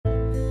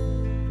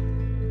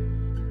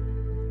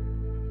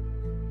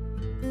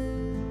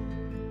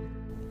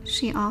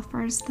she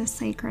offers the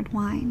sacred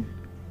wine,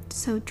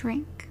 so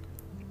drink.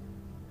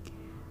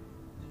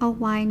 O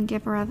wine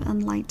giver of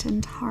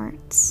enlightened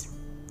hearts,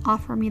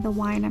 offer me the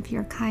wine of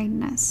your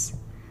kindness,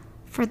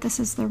 for this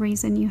is the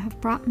reason you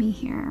have brought me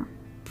here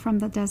from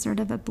the desert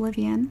of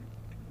oblivion.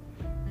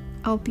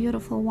 O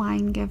beautiful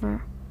wine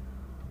giver,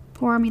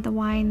 pour me the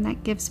wine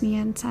that gives me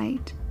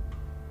insight.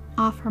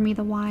 Offer me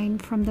the wine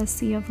from the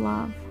sea of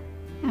love,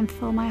 and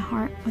fill my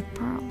heart with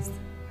pearls.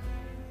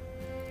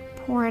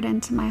 Pour it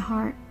into my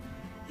heart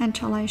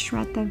until I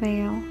shred the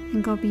veil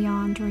and go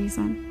beyond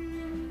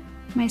reason.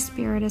 My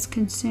spirit is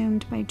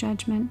consumed by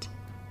judgment,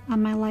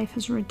 and my life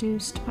is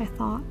reduced by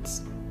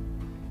thoughts.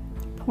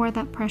 Pour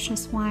that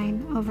precious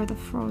wine over the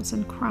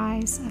frozen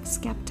cries of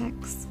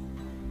skeptics,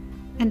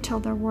 until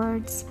their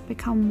words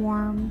become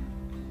warm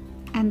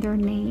and their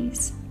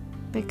nays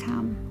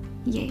become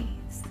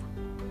yeas.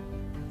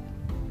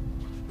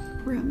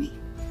 Rumi.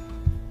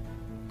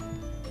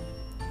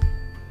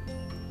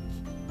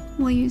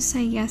 Will you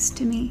say yes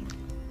to me?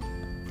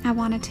 I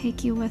want to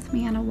take you with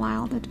me on a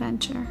wild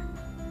adventure.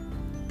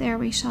 There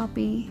we shall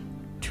be,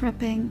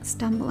 tripping,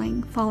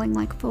 stumbling, falling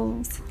like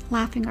fools,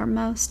 laughing our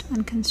most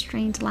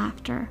unconstrained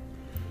laughter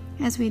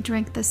as we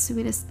drink the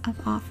sweetest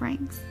of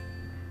offerings.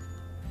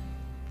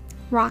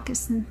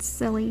 Raucous and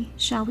silly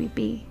shall we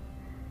be,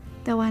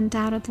 though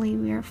undoubtedly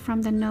we are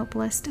from the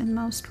noblest and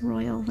most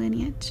royal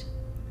lineage.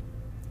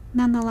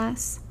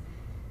 Nonetheless,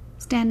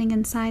 standing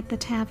inside the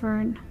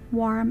tavern,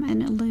 warm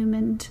and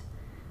illumined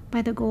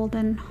by the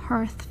golden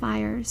hearth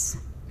fires,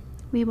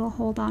 we will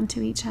hold on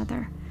to each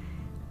other,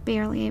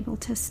 barely able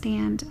to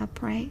stand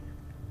upright,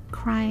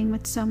 crying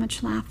with so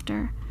much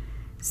laughter,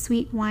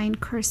 sweet wine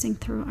coursing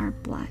through our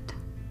blood.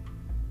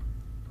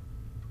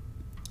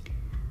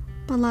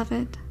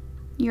 Beloved,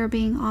 you are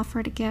being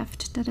offered a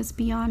gift that is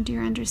beyond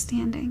your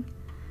understanding.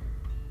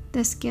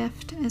 This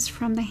gift is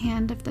from the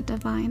hand of the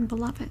divine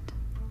beloved,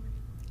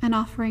 an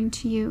offering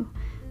to you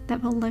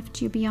that will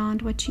lift you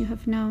beyond what you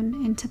have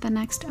known into the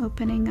next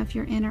opening of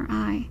your inner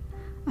eye,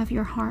 of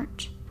your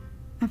heart,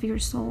 of your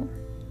soul,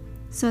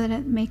 so that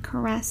it may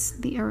caress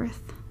the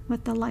earth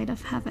with the light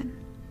of heaven.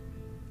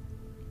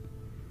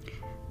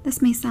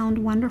 This may sound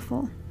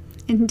wonderful.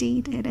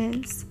 Indeed, it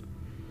is.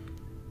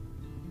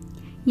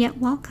 Yet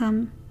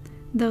welcome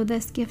though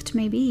this gift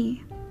may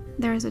be,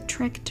 there is a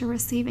trick to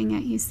receiving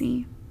it, you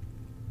see.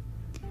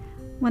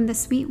 When the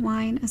sweet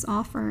wine is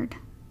offered,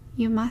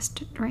 you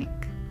must drink,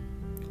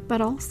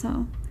 but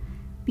also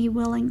be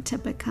willing to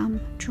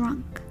become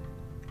drunk.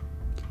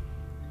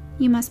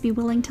 You must be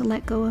willing to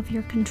let go of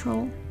your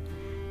control.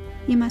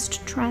 You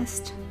must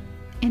trust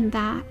in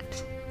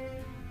that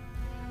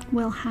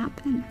will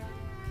happen.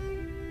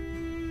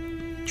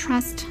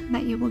 Trust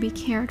that you will be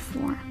cared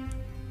for,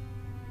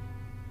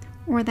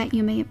 or that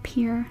you may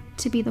appear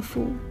to be the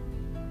fool.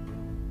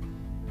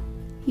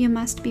 You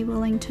must be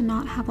willing to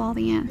not have all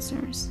the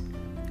answers,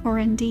 or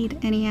indeed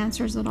any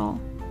answers at all,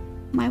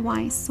 my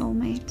wise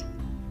soulmate,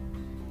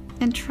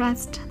 and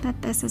trust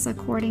that this is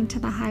according to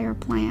the higher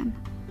plan,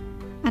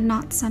 and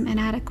not some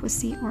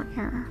inadequacy or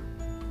error.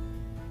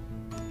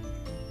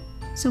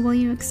 So will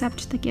you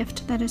accept the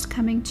gift that is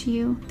coming to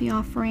you, the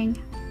offering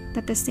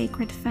that the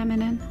sacred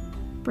feminine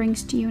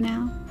brings to you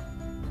now?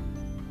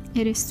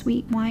 It is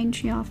sweet wine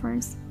she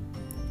offers.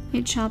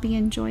 It shall be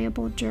an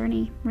enjoyable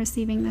journey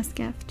receiving this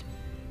gift,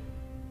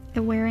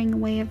 a wearing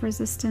away of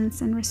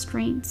resistance and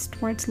restraints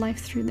towards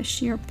life through the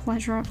sheer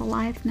pleasure of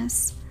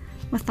aliveness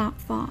without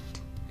thought.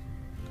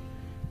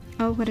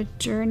 Oh, what a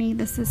journey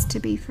this is to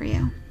be for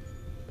you.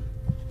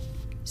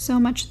 So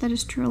much that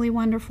is truly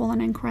wonderful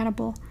and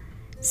incredible,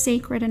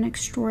 sacred and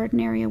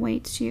extraordinary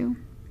awaits you.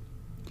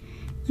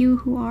 You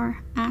who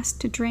are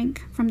asked to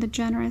drink from the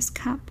generous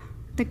cup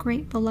the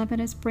great beloved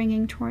is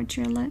bringing towards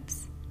your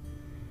lips.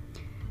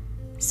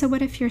 So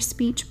what if your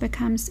speech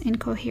becomes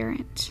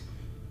incoherent,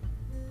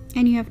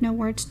 and you have no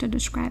words to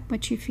describe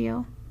what you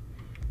feel?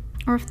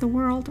 Or if the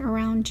world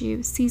around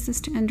you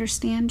ceases to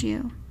understand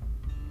you?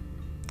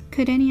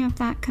 Could any of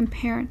that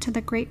compare to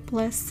the great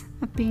bliss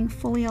of being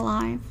fully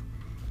alive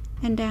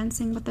and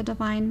dancing with the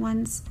divine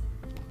ones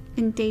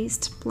in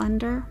dazed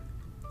splendor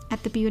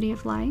at the beauty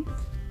of life?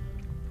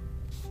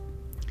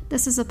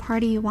 This is a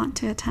party you want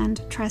to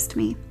attend, trust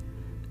me,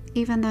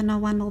 even though no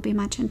one will be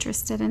much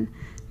interested in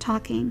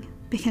talking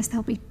because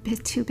they'll be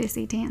too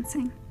busy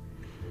dancing.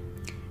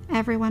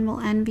 Everyone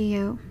will envy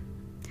you,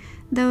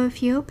 though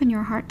if you open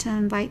your heart to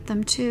invite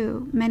them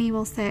too, many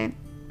will say,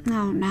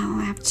 "Oh no,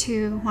 I have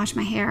to wash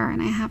my hair and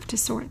I have to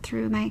sort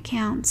through my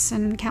accounts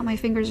and count my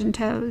fingers and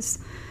toes.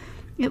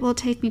 It will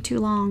take me too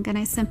long and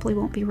I simply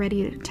won't be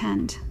ready to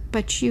attend.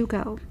 But you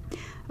go.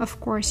 Of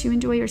course, you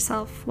enjoy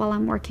yourself while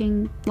I'm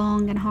working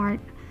long and hard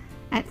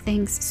at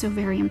things so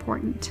very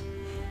important."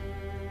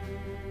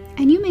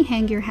 And you may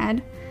hang your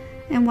head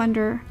and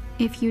wonder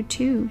if you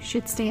too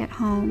should stay at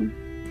home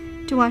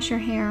to wash your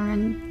hair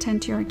and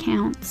tend to your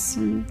accounts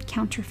and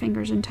count your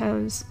fingers and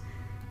toes,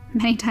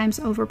 many times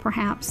over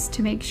perhaps,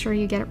 to make sure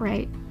you get it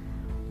right.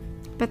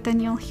 But then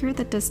you'll hear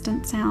the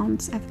distant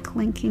sounds of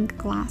clinking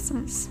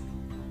glasses,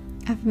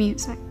 of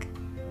music,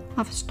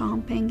 of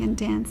stomping and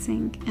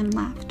dancing and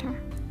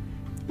laughter,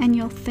 and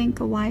you'll think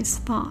a wise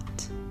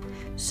thought,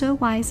 so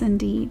wise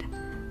indeed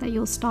that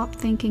you'll stop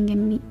thinking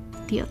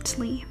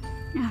immediately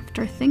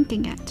after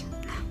thinking it.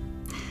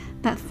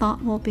 That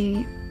thought will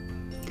be,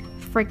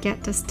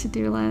 forget this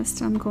to-do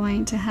list, I'm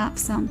going to have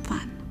some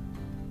fun.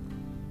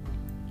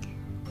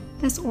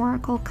 This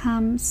oracle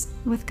comes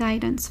with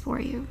guidance for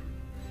you.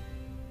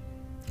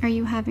 Are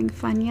you having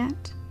fun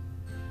yet?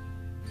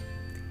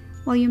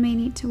 Well, you may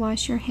need to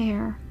wash your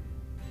hair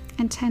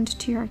and tend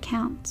to your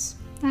accounts.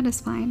 That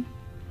is fine.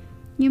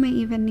 You may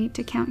even need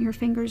to count your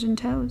fingers and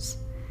toes,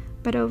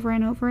 but over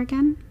and over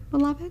again,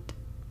 beloved?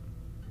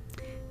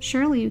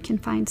 Surely you can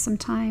find some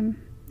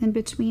time in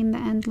between the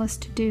endless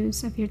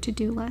to-dos of your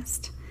to-do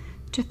list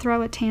to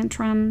throw a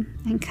tantrum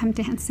and come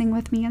dancing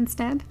with me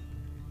instead.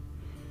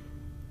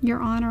 Your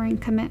honor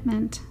and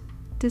commitment,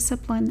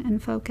 discipline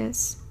and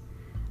focus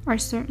are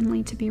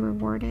certainly to be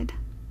rewarded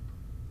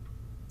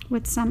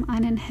with some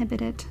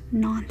uninhibited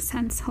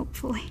nonsense,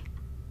 hopefully.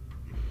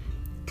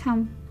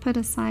 Come, put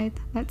aside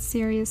that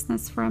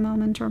seriousness for a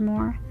moment or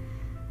more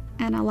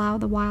and allow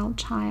the wild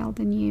child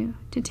in you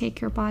to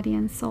take your body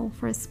and soul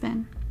for a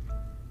spin.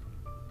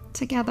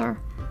 Together,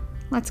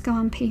 let's go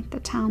and paint the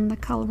town the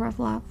color of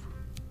love.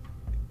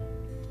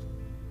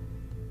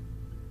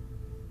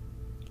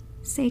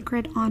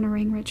 Sacred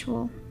honoring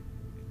ritual.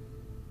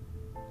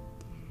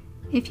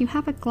 If you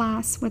have a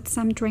glass with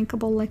some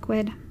drinkable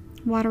liquid,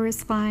 water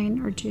is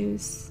fine, or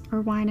juice,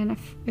 or wine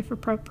if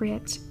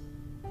appropriate,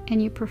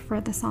 and you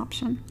prefer this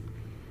option,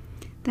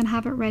 then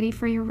have it ready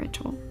for your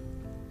ritual.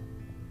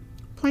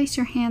 Place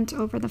your hand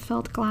over the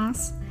filled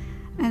glass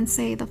and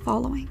say the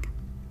following.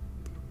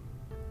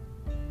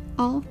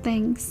 All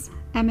things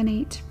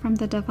emanate from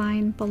the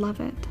Divine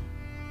Beloved,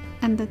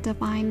 and the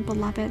Divine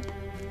Beloved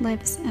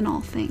lives in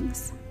all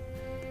things.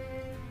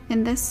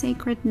 In this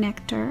sacred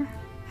nectar,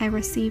 I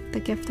receive the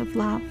gift of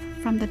love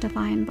from the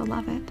Divine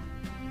Beloved.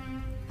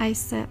 I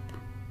sip,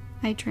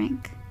 I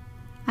drink,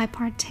 I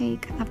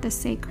partake of the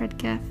sacred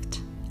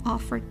gift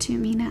offered to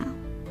me now.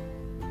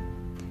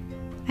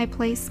 I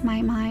place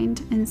my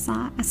mind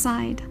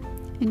aside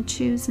and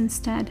choose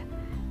instead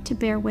to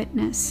bear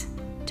witness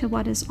to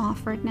what is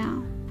offered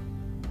now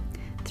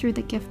through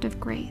the gift of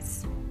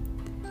grace.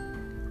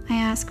 I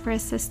ask for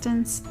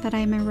assistance that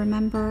I may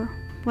remember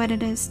what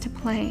it is to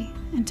play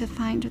and to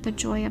find the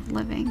joy of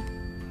living,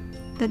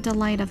 the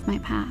delight of my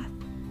path,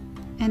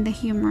 and the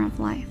humor of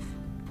life.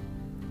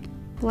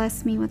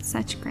 Bless me with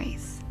such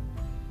grace.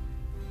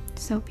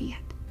 So be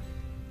it.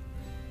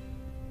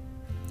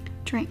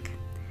 Drink.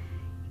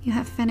 You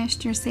have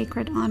finished your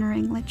sacred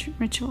honoring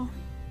ritual.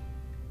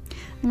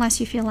 Unless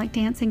you feel like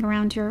dancing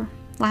around your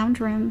lounge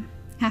room,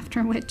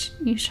 after which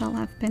you shall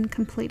have been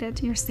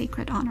completed your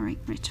sacred honoring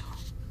ritual.